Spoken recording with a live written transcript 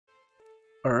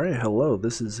Alright, hello,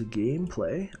 this is a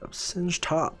gameplay of Singed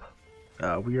Top.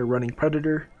 We are running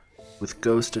Predator with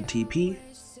Ghost and TP.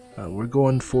 We're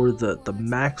going for the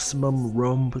maximum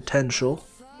roam potential,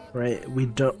 right?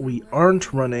 We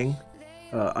aren't running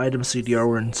item CDR,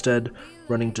 we're instead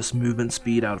running just movement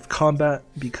speed out of combat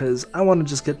because I want to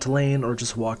just get to lane or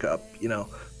just walk up, you know.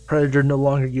 Predator no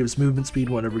longer gives movement speed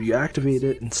whenever you activate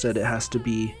it, instead it has to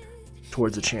be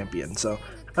towards a champion. So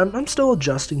I'm still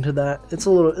adjusting to that. It's a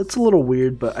little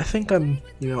weird, but I think I'm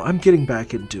getting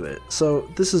back into it. So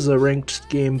this is a ranked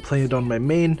game played on my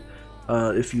main.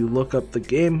 If you look up the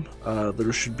game,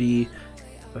 there should be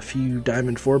a few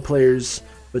Diamond 4 players,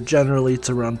 but generally it's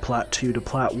around Plat 2 to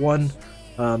Plat 1.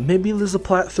 Maybe there's a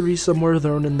Plat 3 somewhere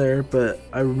thrown in there, but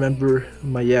I remember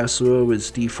my Yasuo is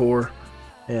D4,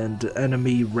 and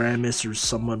enemy Rammus or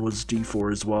someone was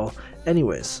D4 as well.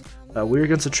 Anyways, we're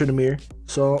against a Tryndamere,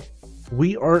 so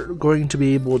we aren't going to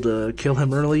be able to kill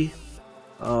him early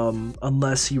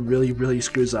unless he really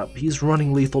screws up. He's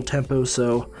running lethal tempo,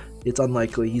 so it's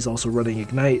unlikely. He's also running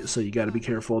ignite, so you got to be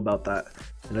careful about that.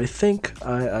 And I think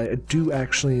I do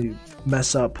actually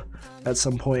mess up at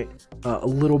some point a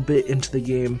little bit into the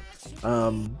game,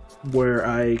 where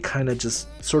I kind of just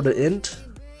sort of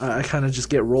I kind of just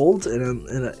get rolled,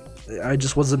 and I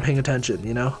just wasn't paying attention,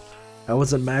 you know? I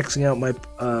wasn't maxing out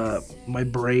my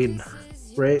brain,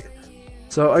 right?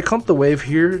 So I clumped the wave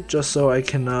here just so I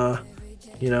can,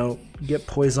 get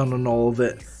poison on all of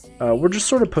it. We're just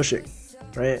sort of pushing,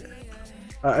 right?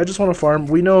 I just want to farm.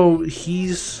 We know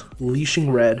he's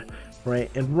leashing red,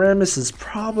 right? And Rammus is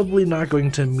probably not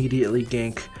going to immediately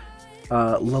gank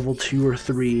level 2 or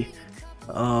 3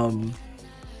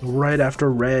 right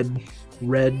after red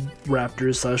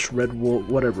raptors / red wolf,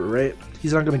 whatever, right?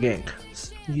 He's not going to gank.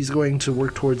 He's going to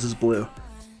work towards his blue.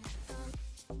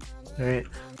 Alright.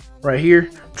 Right here,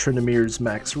 Tryndamere's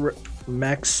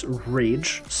max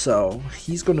rage, so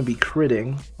he's going to be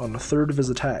critting on a third of his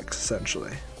attacks,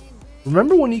 essentially.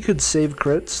 Remember when you could save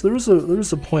crits? There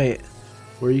was a point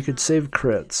where you could save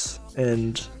crits,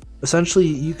 and essentially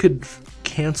you could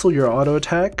cancel your auto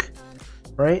attack,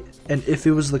 right? And if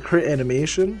it was the crit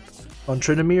animation on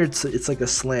Tryndamere, it's like a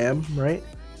slam, right?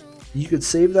 You could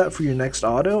save that for your next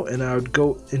auto,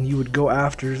 and you would go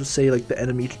after, say, like the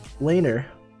enemy laner.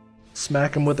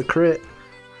 Smack him with a crit,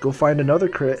 go find another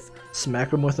crit,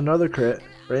 smack him with another crit,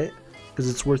 right? Because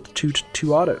it's worth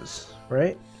two autos,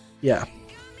 right? Yeah.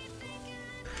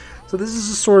 So this is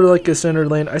just sort of like a standard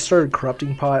lane. I started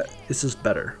corrupting pot. It's just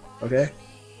better, okay?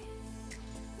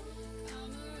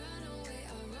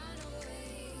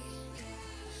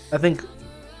 I think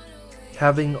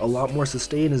having a lot more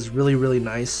sustain is really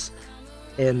nice,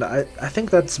 and I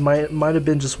think that's might have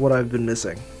been just what I've been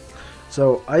missing.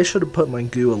 So I should have put my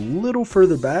goo a little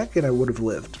further back and I would have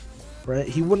lived, right?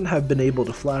 He wouldn't have been able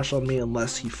to flash on me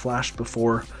unless he flashed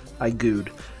before I gooed,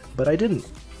 but I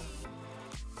didn't.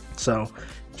 So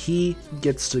he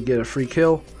gets to get a free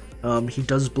kill. He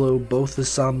does blow both his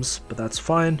sums, but that's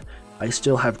fine. I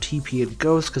still have TP and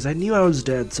Ghost because I knew I was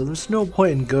dead, so there's no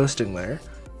point in ghosting there,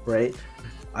 right?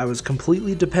 I was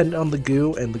completely dependent on the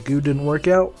goo, and the goo didn't work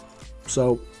out,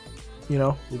 so, you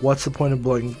know, what's the point of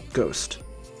blowing Ghost?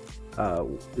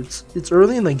 It's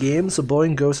early in the game, so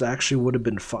blowing Ghost actually would have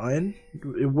been fine.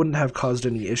 It wouldn't have caused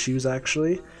any issues,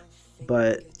 actually,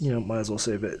 but, you know, might as well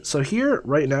save it. So here,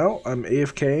 right now, I'm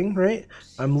AFKing, right?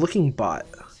 I'm looking bot,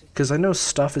 because I know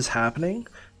stuff is happening,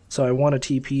 so I want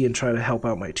to TP and try to help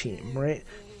out my team, right?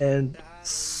 And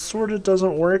sort of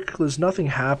doesn't work. There's nothing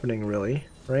happening, really,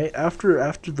 right? After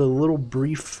the little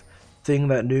brief thing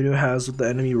that Nunu has with the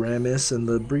enemy Rammus, and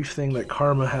the brief thing that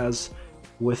Karma has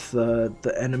with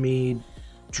the enemy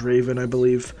Draven, I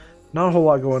believe. Not a whole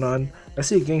lot going on. I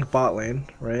see a gank bot lane,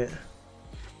 right?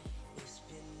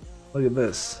 Look at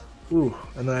this. Ooh,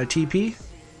 and then I TP,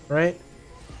 right?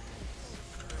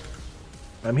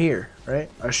 I'm here, right?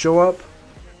 I show up,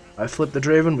 I flip the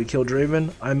Draven, we kill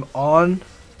Draven, I'm on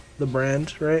the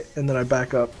brand, right? And then I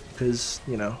back up, because,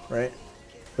 you know, right?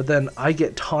 But then I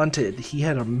get taunted. He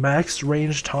had a max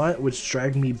range taunt, which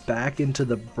dragged me back into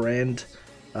the brand,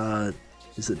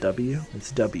 is it W?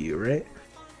 It's W, right?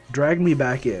 Dragged me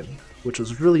back in, which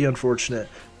was really unfortunate,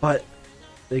 but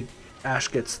Ashe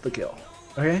gets the kill,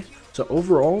 okay? So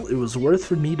overall, it was worth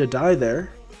for me to die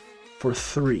there for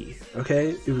 3,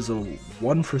 okay? It was a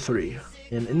 1 for 3,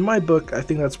 and in my book, I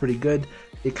think that's pretty good.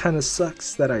 It kind of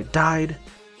sucks that I died,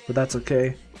 but that's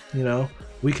okay, you know?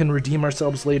 We can redeem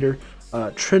ourselves later.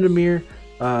 Tryndamere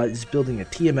is building a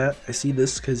Tiamat. I see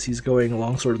this because he's going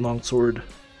longsword,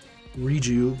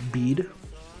 reju, bead.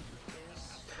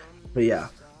 But yeah,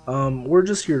 we're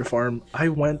just here to farm. I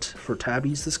went for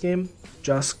tabbies this game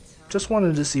just just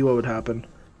wanted to see what would happen.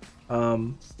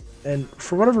 And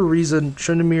for whatever reason,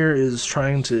 Tryndamere is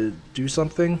trying to do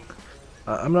something.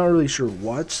 I'm not really sure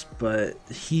what, but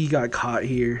he got caught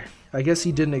here. I guess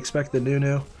he didn't expect the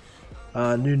Nunu.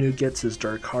 Nunu gets his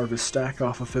Dark Harvest stack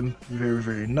off of him. Very,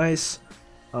 very nice.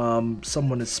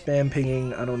 Someone is spam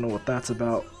pinging. I don't know what that's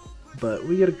about. But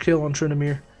we get a kill on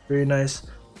Tryndamere. Very nice.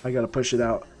 I gotta push it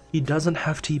out. He doesn't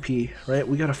have TP, right?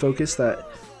 We gotta focus that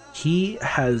he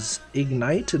has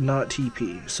Ignite and not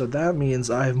TP. So that means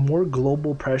I have more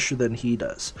global pressure than he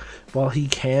does. While he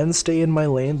can stay in my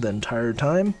lane the entire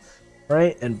time,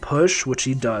 right? And push, which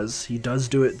he does. He does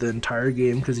do it the entire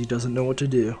game because he doesn't know what to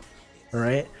do.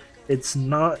 Alright? It's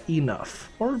not enough.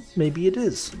 Or maybe it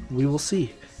is. We will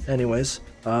see. Anyways,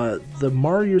 the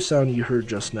Mario sound you heard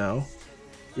just now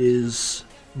is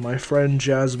my friend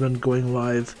Jasmine going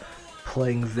live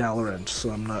playing Valorant,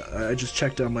 so I just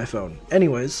checked on my phone.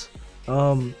 Anyways,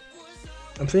 I'm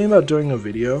thinking about doing a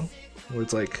video where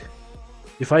it's like,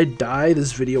 if I die,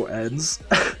 this video ends.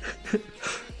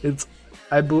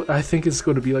 I think it's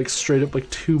going to be like straight up like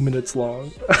 2 minutes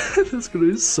long. It's going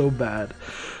to be so bad.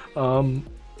 I'm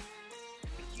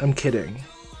kidding,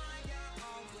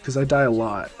 because I die a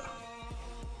lot.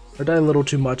 I die a little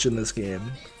too much in this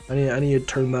game. I need to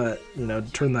turn that,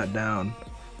 turn that down.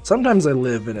 Sometimes I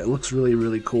live and it looks really,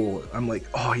 really cool. I'm like,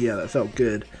 oh yeah, that felt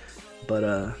good.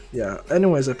 But yeah.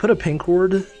 Anyways, I put a pink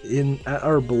ward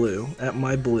at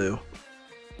my blue,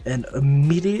 and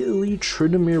immediately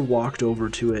Tryndamere walked over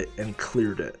to it and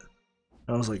cleared it.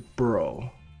 And I was like, bro,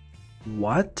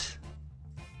 what?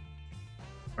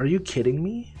 Are you kidding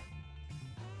me?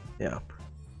 Yeah.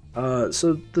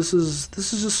 So this is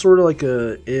just sort of like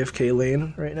a AFK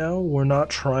lane right now. We're not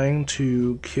trying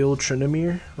to kill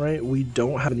Tryndamere, right? We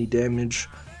don't have any damage.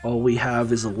 All we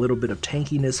have is a little bit of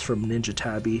tankiness from Ninja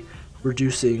Tabby,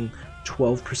 reducing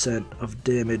 12% of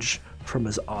damage from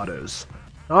his autos.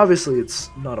 Now, obviously, it's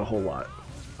not a whole lot.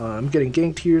 I'm getting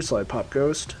ganked here, so I pop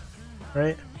Ghost,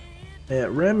 right?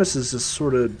 And Rammus is just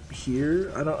sort of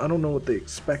here. I don't know what they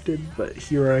expected, but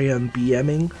here I am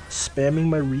BMing, spamming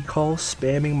my recall,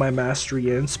 spamming my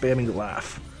mastery, and spamming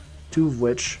laugh. 2 of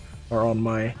which are on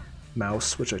my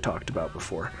mouse, which I talked about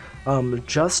before.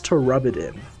 Just to rub it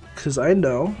in, because I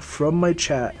know from my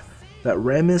chat that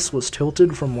Rammus was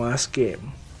tilted from last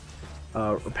game.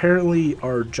 Apparently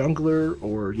our jungler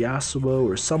or Yasuo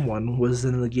or someone was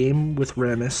in the game with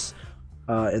Rammus,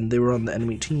 and they were on the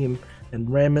enemy team. And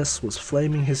Rammus was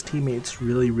flaming his teammates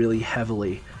really, really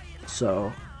heavily.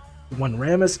 So when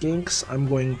Rammus ganks, I'm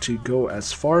going to go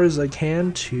as far as I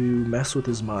can to mess with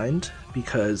his mind,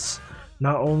 because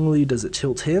not only does it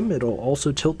tilt him, it'll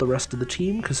also tilt the rest of the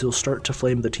team, because he'll start to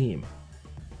flame the team,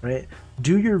 right?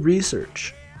 Do your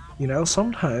research.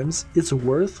 Sometimes it's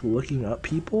worth looking up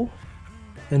people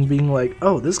and being like,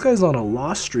 oh, this guy's on a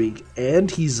loss streak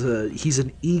and he's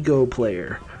an ego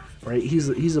player, right?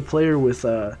 He's a player with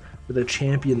a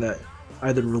champion that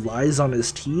either relies on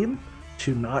his team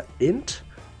to not int,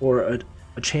 or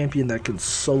a champion that can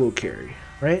solo carry,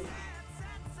 right?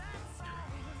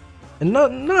 And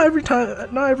not every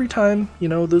time,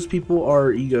 those people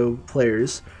are ego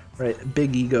players, right?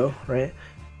 Big ego, right?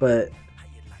 But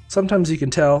sometimes you can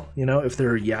tell, if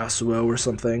they're a Yasuo or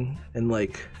something, and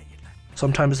like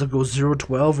sometimes they'll go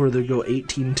 0-12 or they'll go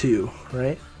 18-2,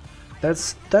 right?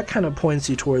 That kind of points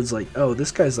you towards like, oh,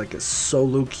 this guy's like a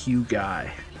solo queue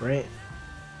guy, right?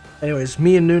 Anyways,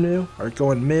 me and Nunu are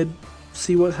going mid,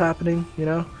 see what's happening,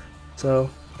 So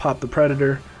pop the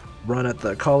Predator, run at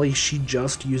the Kali. She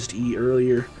just used E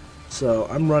earlier, so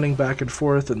I'm running back and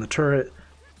forth in the turret,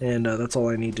 and that's all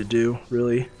I need to do,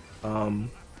 really,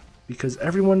 because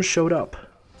everyone showed up.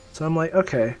 So I'm like,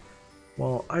 okay,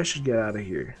 well, I should get out of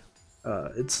here.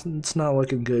 It's not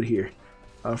looking good here.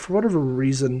 For whatever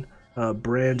reason,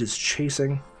 Brand is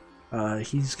chasing.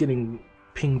 He's getting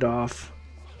pinged off.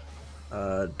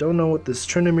 Don't know what this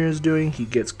Tryndamere is doing. He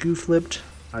gets goo flipped.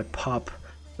 I pop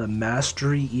the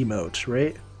mastery emote,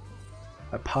 right?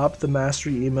 I pop the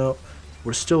mastery emote.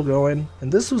 We're still going.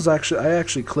 And this was I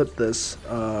actually clipped this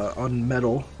on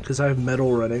metal, because I have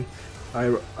metal running.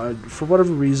 For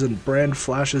whatever reason, Brand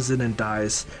flashes in and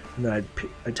dies, and then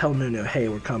I tell Nunu, hey,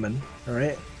 we're coming,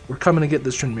 alright? We're coming to get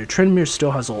this Tryndamere. Tryndamere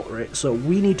still has ult, right? So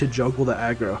we need to juggle the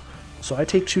aggro. So I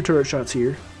take 2 turret shots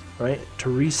here, right, to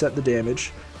reset the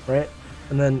damage, right?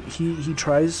 And then he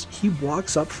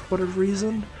walks up for whatever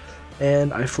reason,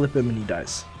 and I flip him and he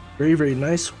dies. Very, very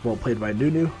nice. Well played by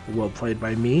Nunu. Well played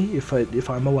by me, if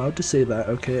I'm allowed to say that,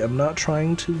 okay? I'm not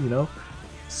trying to,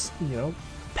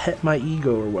 pet my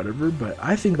ego or whatever, but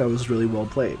I think that was really well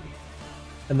played.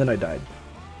 And then I died.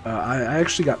 I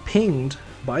actually got pinged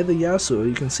by the Yasuo.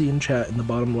 You can see in chat in the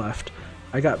bottom left.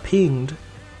 I got pinged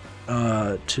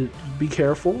to be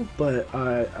careful, but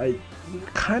I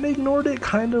kind of ignored it,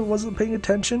 kind of wasn't paying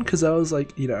attention, because I was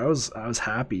like, you know, I was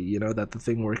happy, you know, that the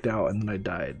thing worked out, and then I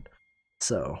died.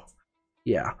 So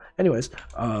yeah, anyways,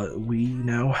 we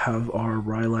now have our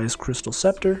Rylai's Crystal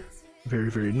Scepter,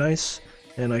 very, very nice,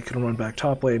 and I can run back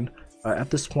top lane. At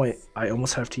this point, I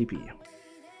almost have TP.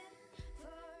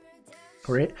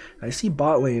 Alright, I see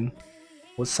bot lane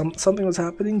was something was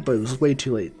happening, but it was way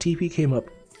too late. TP came up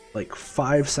like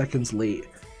 5 seconds late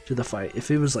to the fight.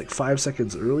 If it was like 5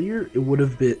 seconds earlier, it would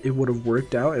have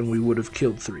worked out and we would have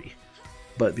killed 3.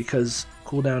 But because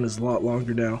cooldown is a lot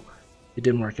longer now, it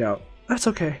didn't work out. That's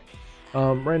okay.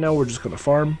 Right now we're just gonna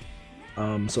farm,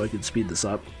 so I can speed this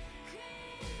up.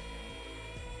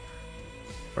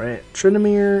 Right,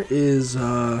 Tryndamere is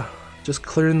just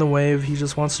clearing the wave. He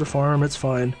just wants to farm. It's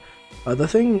fine. The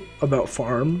thing about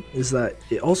farm is that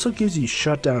it also gives you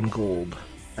shutdown gold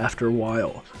after a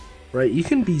while, right? You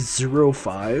can be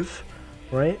 0-5,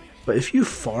 right? But if you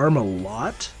farm a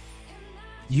lot,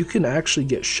 you can actually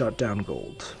get shutdown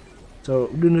gold. So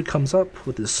Rune comes up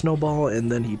with his snowball,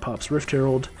 and then he pops Rift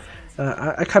Herald.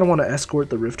 I kind of want to escort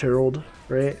the Rift Herald,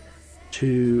 right,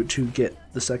 to get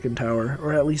the second tower,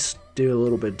 or at least do a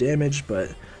little bit of damage, but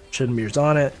Tryndamere's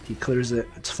on it, he clears it,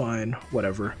 it's fine,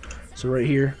 whatever. So right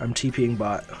here, I'm TPing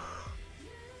bot.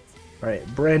 Right,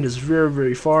 Brand is very,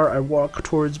 very far. I walk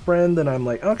towards Brand, then I'm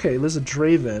like, okay, there's a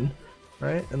Draven,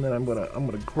 right? And then I'm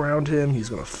gonna ground him. He's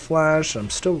gonna flash. I'm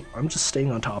just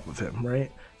staying on top of him,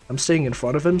 right? I'm staying in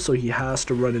front of him, so he has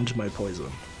to run into my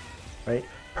poison, right?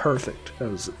 Perfect. That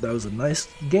was a nice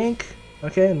gank.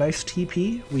 Okay, a nice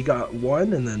TP. We got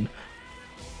 1, and then,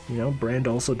 you know, Brand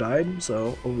also died.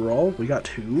 So overall, we got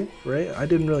 2, right? I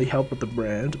didn't really help with the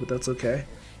Brand, but that's okay.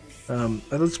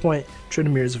 At this point,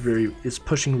 Tryndamere is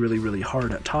pushing really, really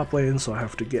hard at top lane, so I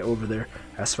have to get over there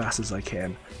as fast as I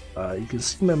can. You can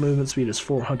see my movement speed is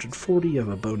 440. I have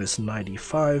a bonus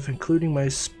 95, including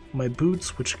my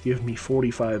boots, which give me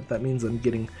 45. That means I'm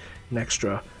getting an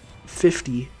extra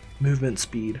 50 movement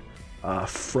speed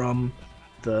from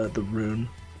the rune.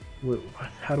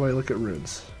 How do I look at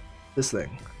runes? This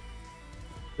thing's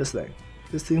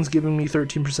giving me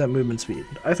 13% movement speed.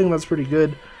 I think that's pretty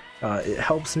good. It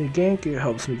helps me gank, it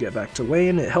helps me get back to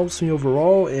lane, it helps me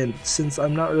overall, and since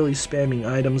I'm not really spamming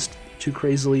items too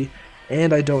crazily,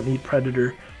 and I don't need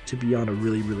Predator to be on a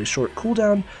really, really short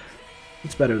cooldown,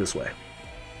 it's better this way.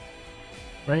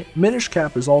 Right? Minish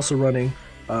Cap is also running,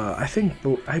 I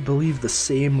believe the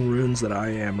same runes that I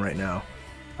am right now.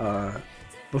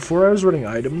 Before I was running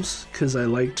items, because I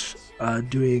liked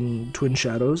doing Twin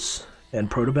Shadows and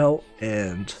Protobelt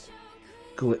and,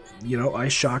 you know,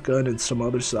 Ice Shotgun and some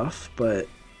other stuff, but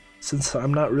since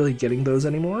I'm not really getting those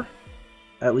anymore,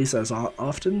 at least as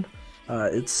often,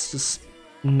 it's just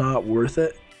not worth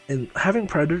it. And having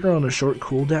Predator on a short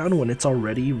cooldown when it's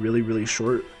already really, really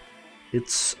short,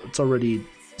 it's already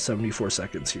 74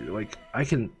 seconds here. Like, I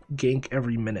can gank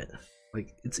every minute.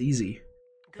 Like, it's easy,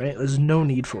 right? There's no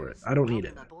need for it. I don't need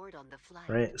it,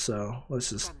 right? So let's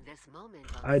just,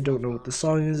 I don't know what the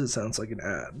song is. It sounds like an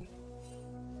ad.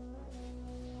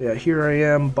 Yeah, here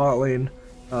I am, bot lane.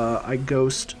 I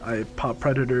ghost, I pop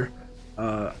Predator.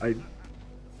 I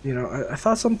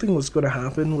thought something was going to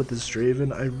happen with this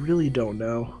Draven. I really don't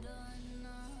know.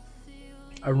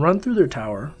 I run through their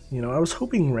tower. You know, I was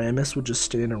hoping Rammus would just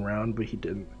stand around, but he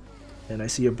didn't. And I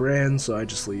see a Brand, so I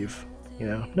just leave. You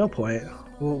know, no point.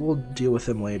 We'll deal with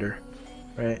him later,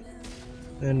 right?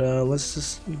 And let's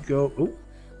just go. Oh,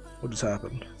 what just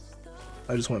happened?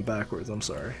 I just went backwards. I'm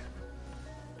sorry.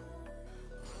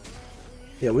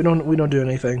 Yeah, we don't do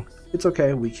anything. It's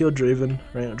okay. We killed Draven,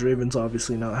 right? Draven's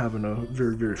obviously not having a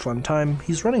very, very fun time.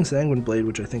 He's running Sanguine Blade,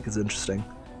 which I think is interesting.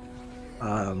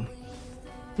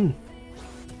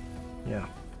 Yeah.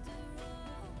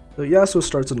 So Yasuo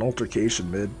starts an altercation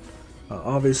mid.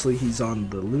 Obviously, he's on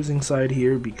the losing side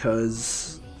here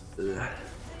because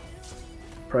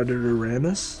Predator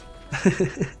Rammus.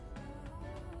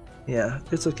 Yeah,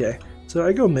 it's okay. So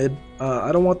I go mid.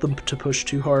 I don't want them to push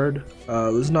too hard.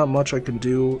 There's not much I can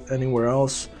do anywhere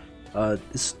else.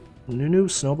 Is Nunu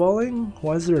snowballing?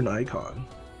 Why is there an icon?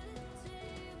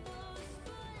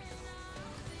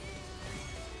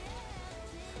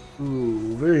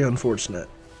 Ooh, very unfortunate.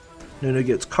 Nunu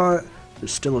gets caught.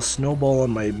 There's still a snowball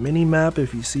on my mini-map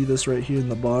if you see this right here in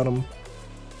the bottom.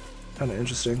 Kinda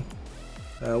interesting.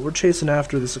 We're chasing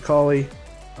after this Akali.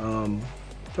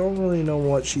 Don't really know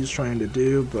what she's trying to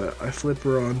do, but I flip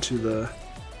her onto the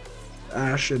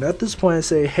Ashe, and at this point I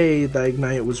say, hey, the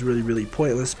Ignite was really, really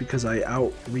pointless because I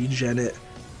out-regen it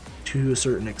to a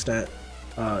certain extent.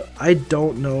 I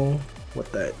don't know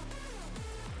what that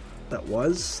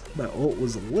was. That ult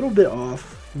was a little bit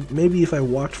off. Maybe if I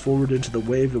walked forward into the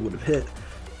wave it would have hit,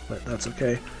 but that's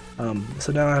okay.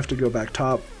 So now I have to go back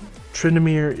top.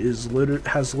 Tryndamere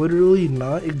has literally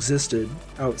not existed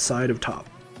outside of top.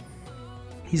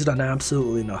 He's done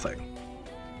absolutely nothing.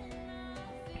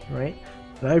 Right?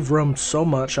 And I've roamed so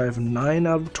much. I have 9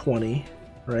 out of 20,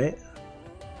 right?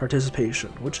 Participation,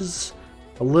 which is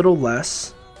a little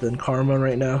less than Karma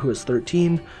right now, who has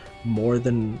 13, more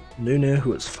than Nunu,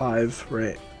 who has 5,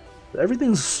 right?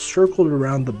 Everything's circled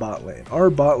around the bot lane. Our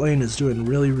bot lane is doing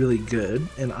really, really good,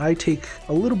 and I take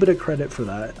a little bit of credit for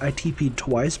that. I TP'd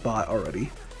twice bot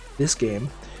already this game.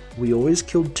 We always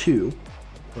killed 2,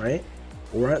 right?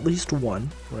 Or at least 1,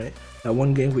 right? That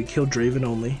one gank we killed Draven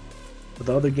only. With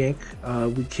the other gank,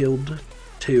 we killed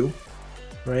 2,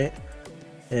 right?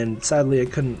 And sadly I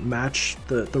couldn't match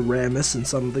the Rammus in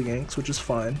some of the ganks, which is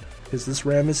fine. Because this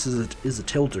Rammus is a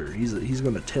tilter. He's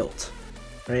gonna tilt.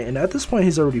 Right, and at this point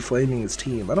he's already flaming his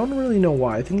team. I don't really know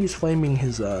why. I think he's flaming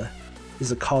his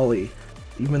Akali,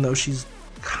 even though she's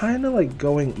kind of like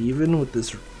going even with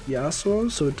this Yasuo,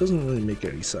 so it doesn't really make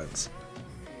any sense.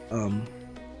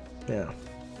 Yeah.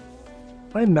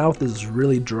 My mouth is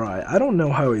really dry. I don't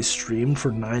know how I streamed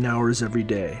for 9 hours every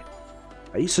day.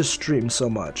 I used to stream so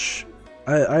much.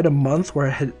 I had a month where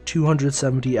I had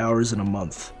 270 hours in a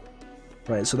month.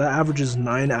 Right, so that averages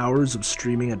 9 hours of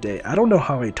streaming a day. I don't know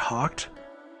how I talked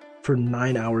for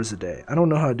 9 hours a day. I don't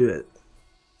know how to do it.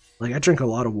 Like, I drink a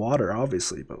lot of water,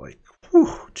 obviously, but like,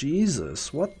 whew,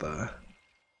 Jesus, what the?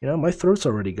 You know, my throat's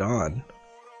already gone.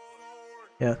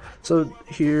 Yeah, so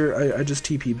here, I just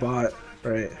TP bot,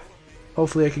 right?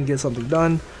 Hopefully I can get something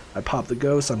done. I pop the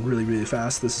ghost, I'm really, really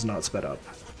fast. This is not sped up.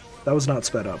 That was not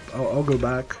sped up. I'll go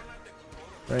back,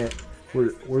 right?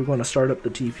 We're going to start up the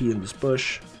TP in this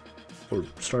bush. Or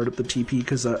start up the TP,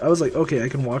 because I was like, okay, I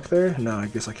can walk there? No, I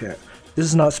guess I can't. This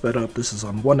is not sped up, this is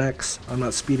on 1x. I'm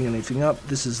not speeding anything up,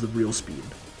 this is the real speed.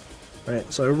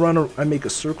 Right, so I make a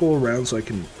circle around so I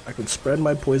can spread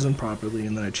my poison properly,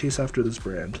 and then I chase after this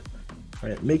brand.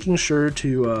 Right, making sure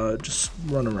to just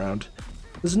run around.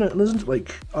 There's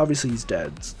like, obviously he's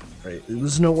dead, right?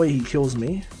 There's no way he kills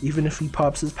me. Even if he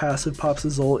pops his passive, pops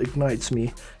his ult, ignites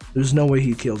me, there's no way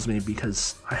he kills me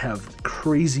because I have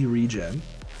crazy regen.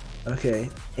 Okay,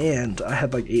 and I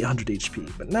had like 800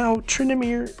 HP, but now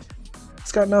Tryndamere,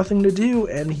 it's got nothing to do,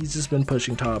 and he's just been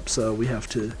pushing top, so we have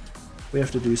to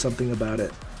do something about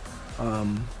it.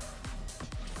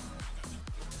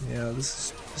 Yeah,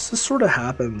 this sort of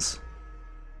happens.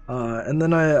 And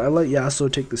then I let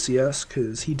Yasuo take the CS,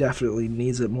 because he definitely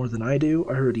needs it more than I do.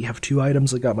 I already have 2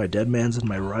 items. I got my Deadmans and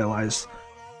my Rylais,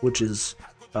 which is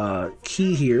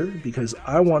key here, because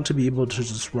I want to be able to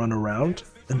just run around,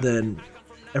 and then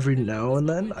every now and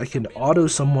then I can auto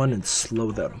someone and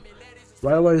slow them.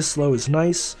 Rylai's slow is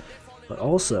nice, but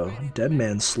also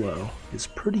Deadman's slow is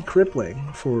pretty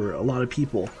crippling for a lot of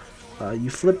people. You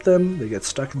flip them, they get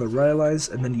stuck in the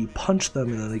Rylais, and then you punch them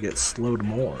and then they get slowed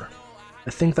more.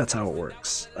 I think that's how it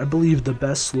works. I believe the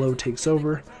best slow takes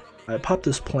over. I popped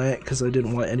this plant because I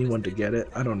didn't want anyone to get it.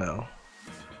 I don't know.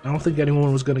 I don't think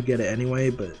anyone was going to get it anyway,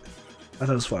 but I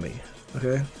thought it was funny.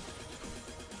 Okay?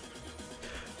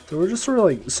 So we're just sort of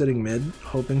like sitting mid,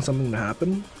 hoping something to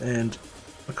happen, and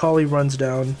Akali runs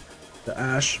down the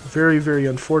Ashe. Very, very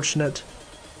unfortunate.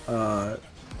 And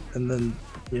then,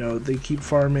 you know, they keep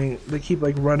farming, they keep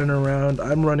like running around.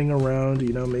 I'm running around,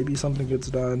 you know, maybe something gets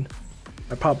done.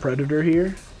 I pop Predator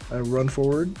here. I run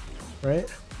forward, right?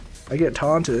 I get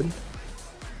taunted,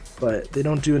 but they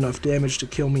don't do enough damage to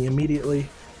kill me immediately.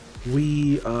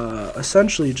 We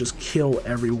essentially just kill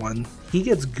everyone. He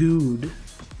gets gooed.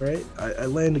 Right? I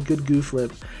land a good goo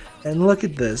flip, and look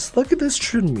at this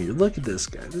Tryndamere, look at this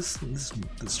guy, this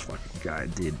fucking guy,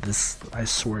 dude, this, I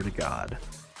swear to God.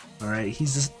 Alright,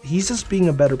 he's just being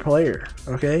a better player,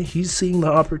 okay? He's seeing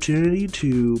the opportunity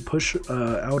to push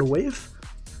out a wave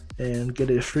and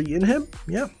get a free inhib,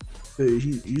 yeah,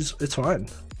 it's fine.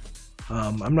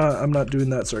 I'm not doing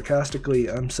that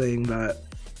sarcastically, I'm saying that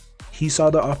he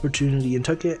saw the opportunity and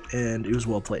took it, and it was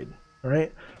well played,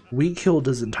 alright? We killed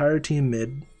his entire team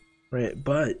mid, right,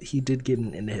 but he did get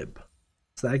an inhib.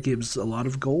 So that gives a lot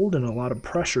of gold and a lot of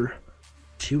pressure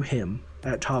to him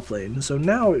at top lane. So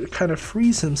now it kind of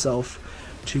frees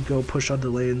himself to go push on the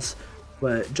lanes,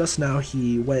 but just now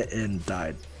he went and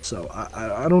died. So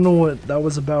I don't know what that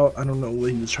was about, I don't know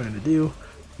what he was trying to do,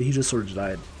 but he just sort of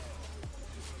died.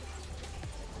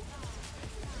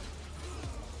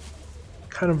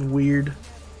 Kind of weird.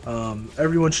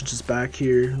 Everyone should just back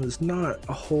here. There's not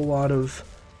a whole lot of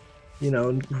you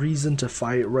know, reason to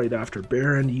fight right after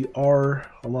Baron. You are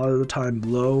a lot of the time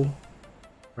low,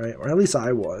 right? Or at least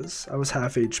I was. I was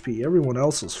half HP. Everyone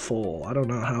else was full. I don't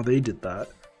know how they did that.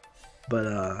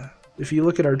 But if you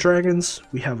look at our dragons,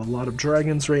 we have a lot of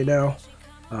dragons right now.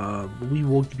 We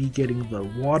will be getting the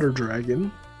water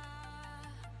dragon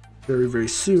very, very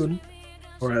soon,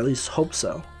 or at least hope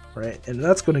so, right? And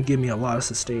that's going to give me a lot of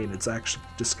sustain. It's actually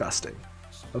disgusting.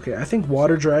 Okay, I think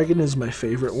water dragon is my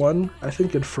favorite one. I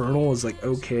think infernal is like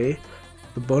okay.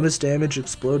 The bonus damage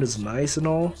explode is nice and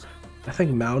all. I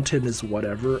think mountain is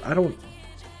whatever. I don't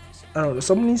know.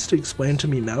 Someone needs to explain to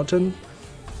me mountain.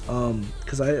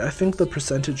 Because I think the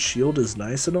percentage shield is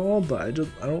nice and all, but I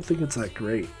don't think it's that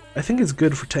great. I think it's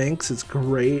good for tanks, it's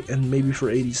great, and maybe for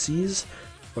ADCs,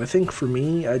 but I think for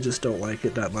me, I just don't like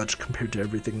it that much compared to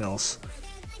everything else.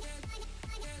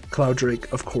 Cloud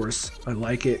Drake, of course, I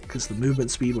like it because the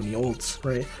movement speed when he ults,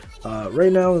 right?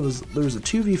 Right now, there was a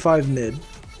 2v5 mid,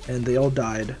 and they all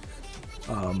died.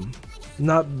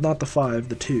 Not the 5,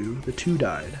 the 2. The 2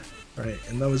 died, right?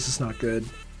 And that was just not good.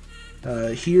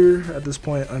 Here, at this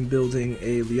point, I'm building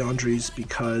a Liandrys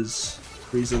because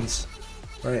reasons,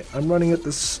 right? I'm running at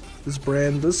this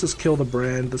brand. Let's just kill the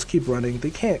brand. Let's keep running. They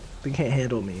can't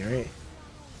handle me, right?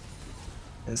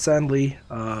 And sadly,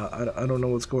 I don't know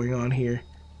what's going on here,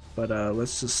 but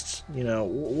let's just, you know,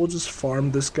 we'll just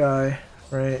farm this guy,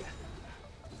 right?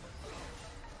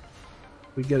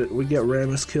 We get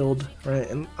Rammus killed, right?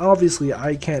 And obviously,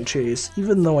 I can't chase,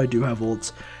 even though I do have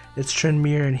ults. It's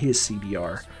Tryndamere and he is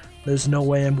CBR. There's no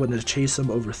way I'm going to chase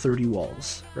him over 30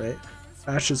 walls, right?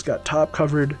 Ashe has got top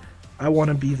covered. I want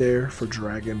to be there for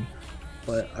Dragon,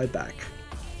 but I back.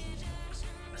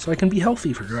 So I can be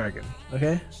healthy for Dragon,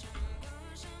 okay?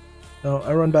 No,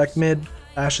 I run back mid.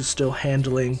 Ashe is still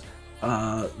handling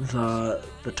the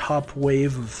top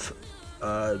wave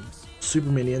of super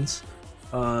minions.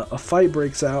 A fight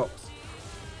breaks out.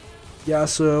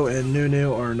 Yasuo and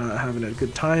Nunu are not having a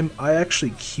good time. I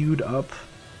actually queued up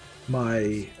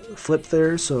my flip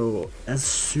there, so as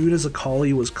soon as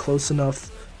Akali was close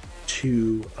enough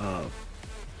to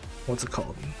what's it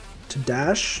called, to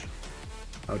dash,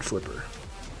 I would flip her.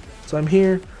 So I'm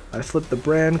here, I flipped the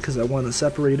brand because I want to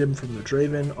separate him from the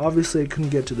Draven. Obviously I couldn't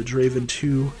get to the Draven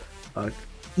too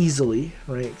easily,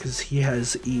 right, because he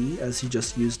has E as he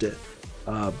just used it.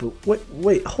 But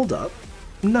wait, hold up,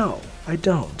 no, I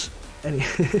don't.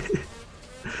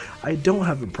 I don't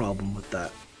have a problem with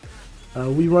that.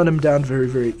 We run him down very,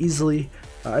 very easily.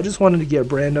 I just wanted to get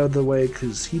Brand out of the way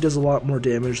because he does a lot more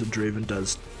damage than Draven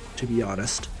does, to be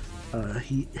honest.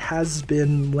 He has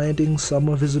been landing some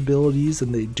of his abilities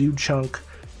and they do chunk,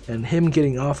 and him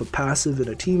getting off a passive in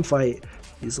a team fight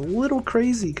is a little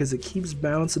crazy because it keeps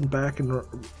bouncing back and,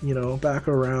 you know, back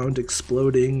around,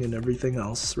 exploding and everything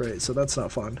else, right? So that's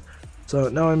not fun. So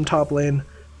now I'm top lane.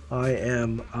 I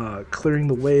am clearing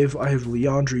the wave. I have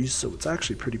Liandry, so it's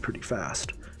actually pretty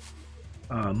fast.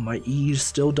 My E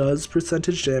still does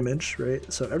percentage damage, right?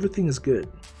 So everything is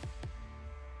good.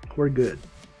 We're good.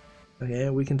 Okay,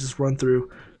 we can just run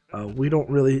through. We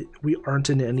aren't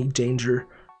in any danger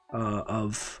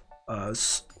of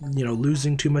you know,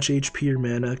 losing too much HP or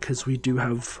mana because we do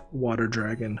have Water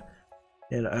Dragon.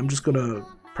 And I'm just gonna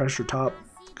pressure top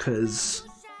because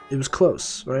it was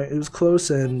close, right? It was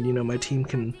close, and you know, my team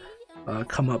can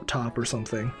come up top or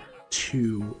something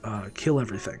to kill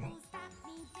everything.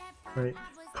 Right,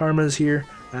 Karma's here,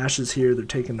 Ashe is here, they're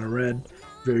taking the red,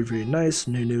 very, very nice.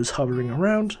 Nunu's hovering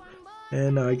around,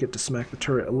 and I get to smack the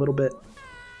turret a little bit.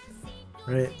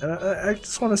 Right, and I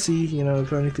just want to see, you know,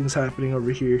 if anything's happening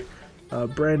over here.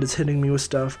 Brand is hitting me with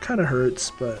stuff, kind of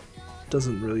hurts, but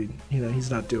doesn't really, you know, he's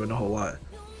not doing a whole lot.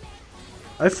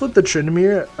 I flipped the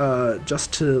Tryndamere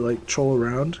just to like troll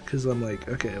around, because I'm like,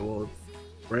 okay, well,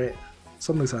 right,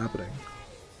 something's happening.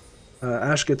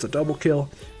 Ashe gets a double kill.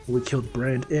 We killed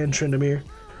Brand and Tryndamere.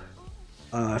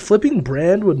 Flipping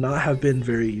Brand would not have been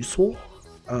very useful.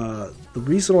 The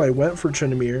reason why I went for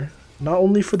Tryndamere, not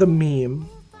only for the meme,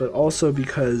 but also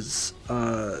because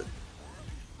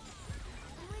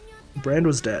Brand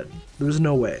was dead. There was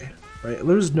no way, right?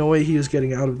 There was no way he was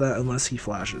getting out of that unless he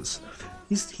flashes.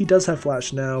 He does have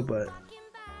flash now, but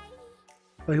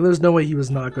like there's no way he was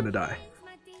not going to die.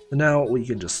 And now we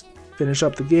can just finish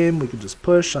up the game. We can just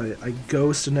push. I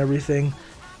ghost and everything,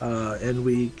 and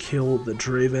we kill the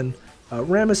Draven.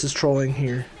 Rammus is trolling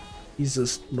here. He's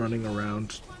just running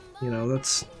around. You know,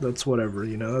 that's whatever.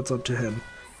 You know, that's up to him.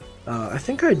 I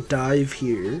think I dive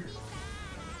here.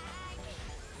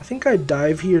 I think I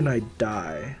dive here and I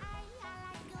die.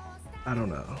 I don't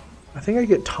know. I think I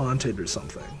get taunted or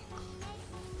something.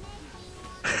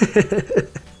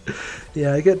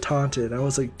 Yeah, I get taunted. I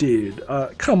was like, dude,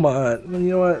 come on. You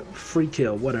know what? Free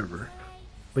kill, whatever.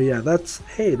 But yeah, that's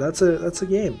a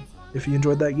game. If you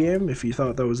enjoyed that game, if you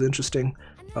thought that was interesting,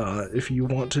 if you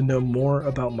want to know more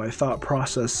about my thought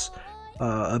process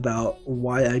about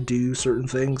why I do certain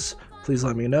things, please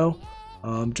let me know.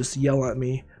 Just yell at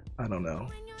me. I don't know.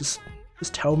 Just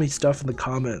tell me stuff in the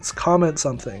comments. Comment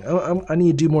something. I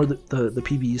need to do more the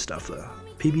PvE stuff though.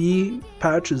 PvE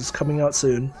patch is coming out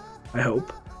soon, I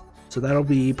hope. So that'll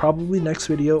be probably next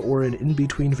video or an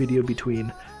in-between video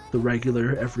between the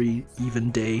regular every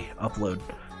even day upload.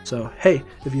 So hey,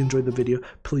 if you enjoyed the video,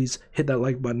 please hit that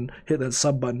like button, hit that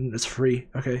sub button, it's free,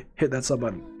 okay? Hit that sub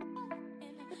button.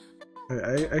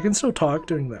 I can still talk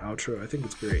during the outro, I think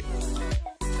it's great.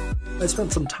 I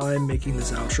spent some time making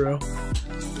this outro.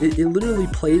 It literally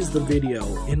plays the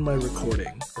video in my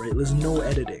recording, right? There's no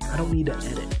editing. I don't need to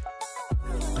edit.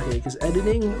 Okay, because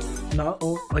editing,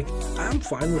 I'm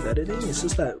fine with editing, it's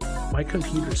just that my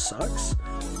computer sucks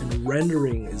and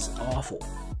rendering is awful.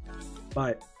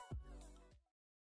 Bye.